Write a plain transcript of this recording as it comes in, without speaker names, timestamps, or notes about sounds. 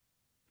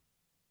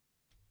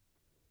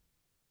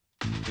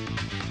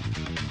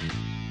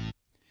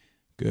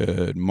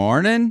Good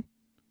morning.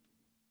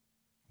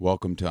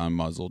 Welcome to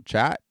Unmuzzled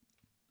Chat.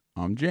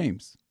 I'm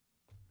James.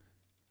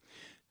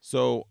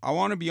 So I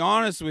want to be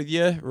honest with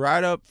you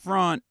right up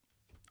front.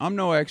 I'm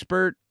no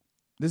expert.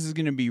 This is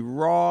going to be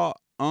raw,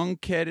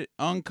 uncut,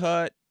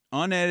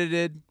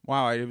 unedited.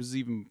 Wow, I was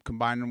even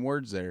combining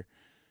words there.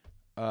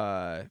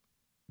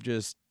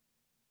 Just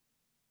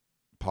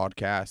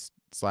podcast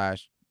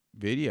 /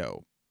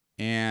 video.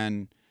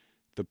 And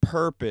the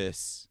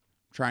purpose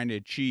I'm trying to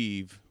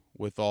achieve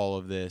with all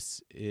of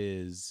this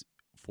is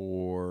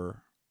to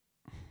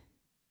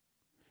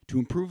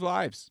improve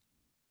lives,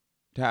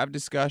 to have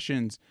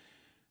discussions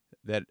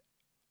that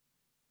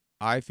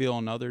I feel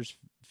and others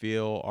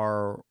feel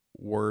are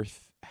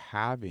worth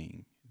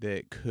having,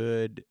 that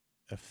could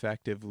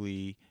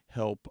effectively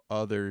help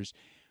others,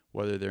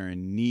 whether they're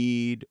in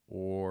need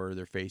or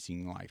they're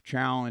facing life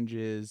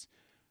challenges.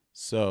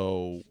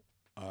 So,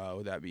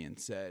 with that being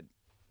said,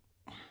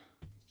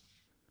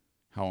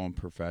 how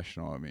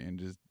unprofessional,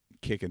 just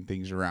kicking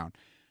things around.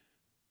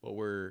 But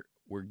we're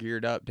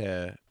geared up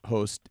to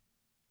host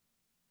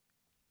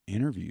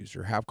interviews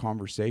or have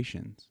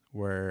conversations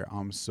where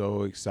I'm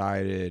so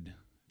excited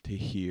to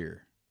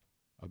hear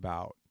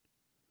about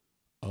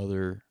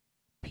other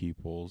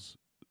people's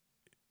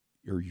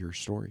or your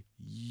story.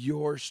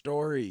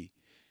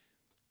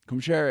 Come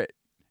share it.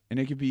 And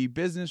it could be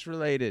business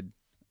related,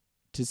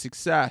 to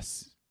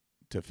success,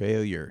 to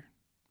failure.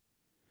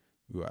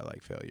 Ooh, I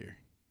like failure.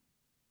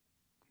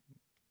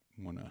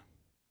 One of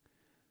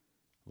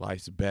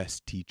life's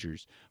best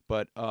teachers.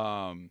 But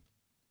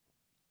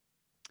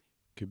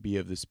could be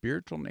of the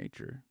spiritual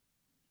nature,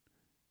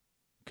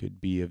 could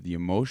be of the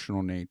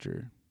emotional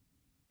nature,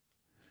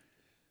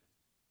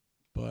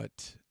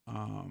 but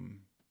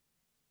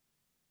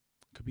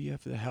could be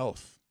of the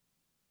health.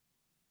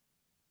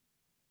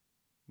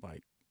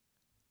 Like,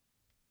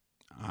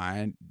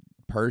 I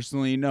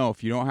personally know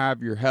if you don't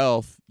have your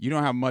health, you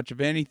don't have much of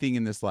anything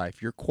in this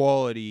life. Your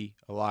quality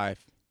of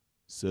life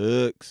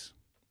sucks.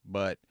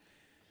 But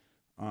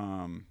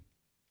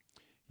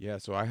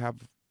so I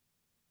have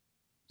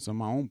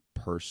some of my own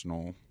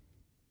personal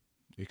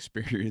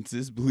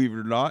experiences, believe it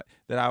or not,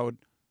 that I would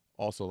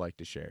also like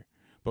to share.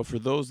 But for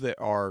those that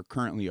are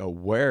currently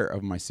aware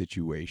of my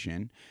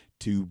situation,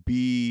 to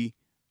be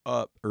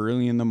up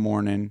early in the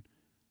morning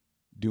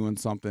doing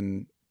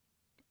something,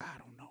 I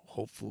don't know,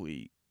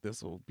 hopefully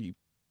this will be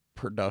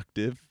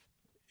productive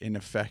and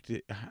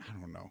effective. I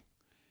don't know.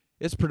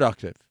 It's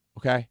productive,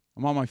 okay?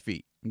 I'm on my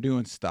feet. I'm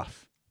doing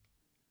stuff.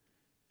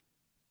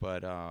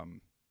 But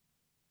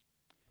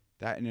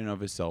that in and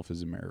of itself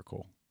is a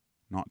miracle.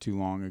 Not too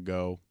long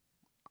ago,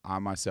 I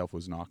myself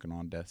was knocking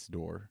on death's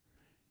door.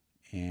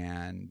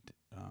 And,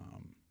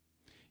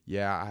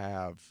 I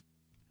have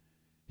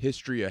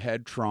history of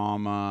head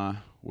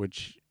trauma,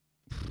 which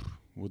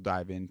we'll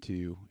dive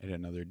into at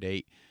another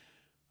date.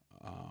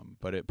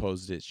 But it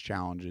posed its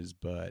challenges.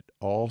 But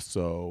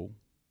also,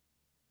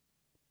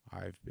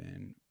 I've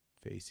been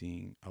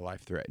facing a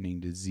life-threatening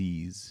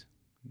disease.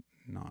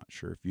 Not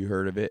sure if you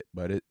heard of it,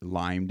 but it's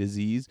Lyme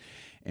disease.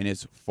 And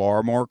it's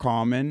far more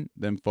common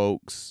than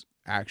folks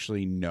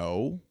actually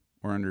know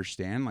or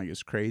understand. Like,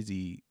 it's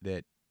crazy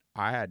that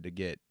I had to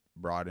get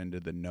brought into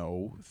the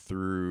know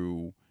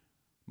through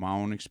my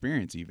own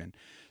experience even.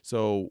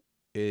 So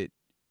it's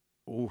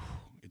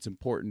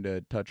important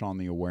to touch on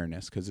the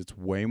awareness, because it's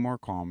way more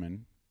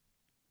common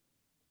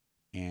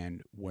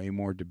and way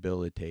more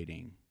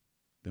debilitating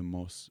than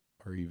most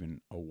are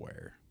even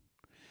aware.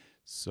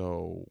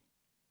 So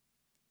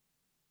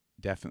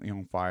definitely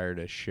on fire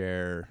to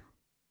share,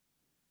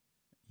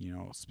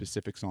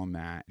 specifics on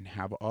that, and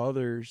have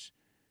others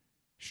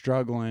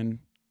struggling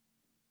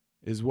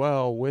as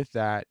well with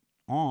that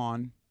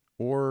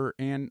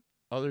and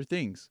other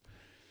things.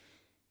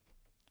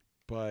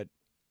 But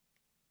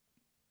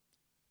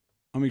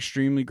I'm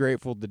extremely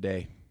grateful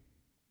today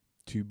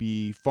to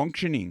be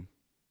functioning.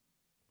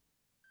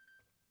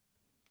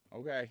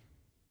 Okay.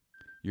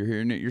 You're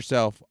hearing it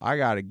yourself. I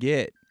gotta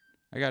get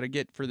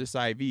for this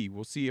IV.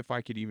 We'll see if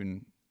I could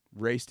even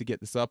race to get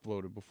this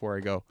uploaded before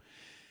I go.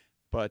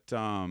 But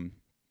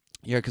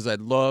because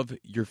I'd love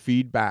your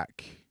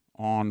feedback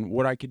on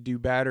what I could do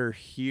better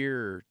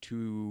here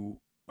to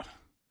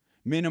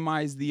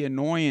minimize the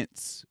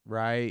annoyance,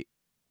 right?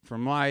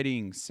 From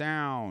lighting,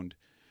 sound.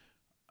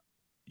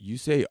 You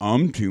say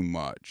too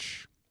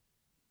much.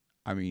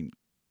 I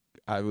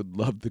would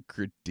love the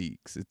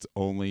critiques. It's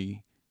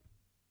only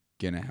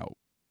gonna help,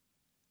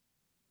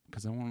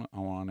 because I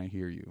want to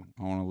hear you.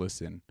 I want to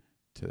listen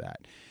to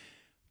that.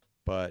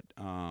 But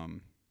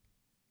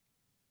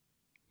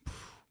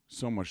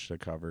so much to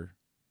cover.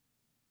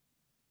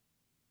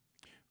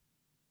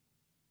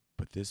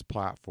 But this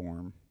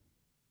platform,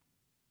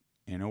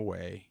 in a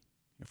way,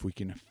 if we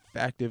can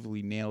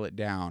effectively nail it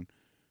down,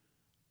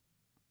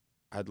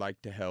 I'd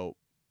like to help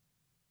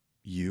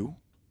you.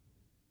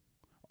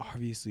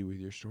 Obviously, with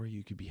your story,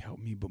 you could be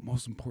helping me, but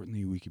most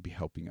importantly, we could be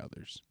helping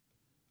others.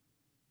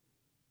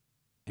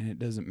 And it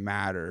doesn't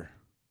matter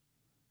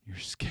your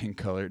skin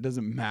color. It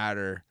doesn't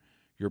matter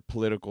your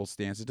political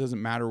stance. It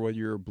doesn't matter whether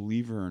you're a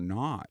believer or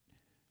not.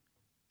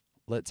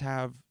 Let's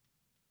have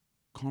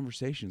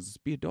conversations. Let's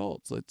be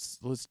adults.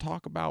 Let's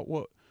talk about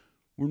what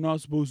we're not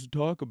supposed to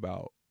talk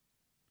about.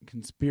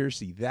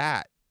 Conspiracy,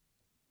 that.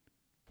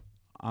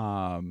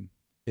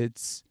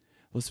 Let's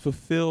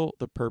fulfill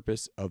the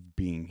purpose of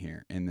being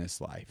here in this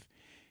life.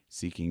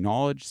 Seeking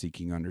knowledge,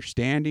 seeking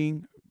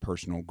understanding,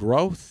 personal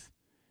growth,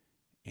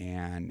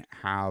 and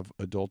have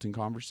adulting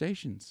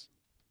conversations.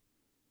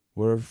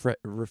 What a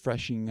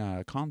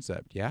refreshing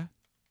concept, yeah?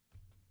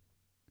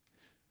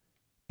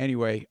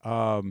 Anyway,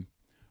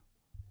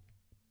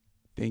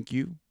 thank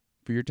you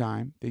for your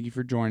time. Thank you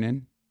for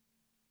joining.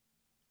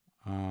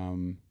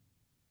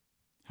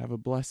 Have a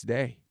blessed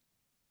day,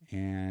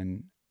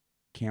 and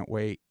can't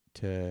wait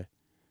to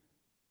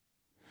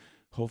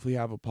hopefully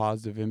have a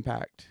positive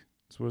impact.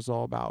 That's what it's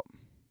all about.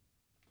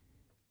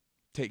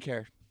 Take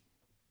care.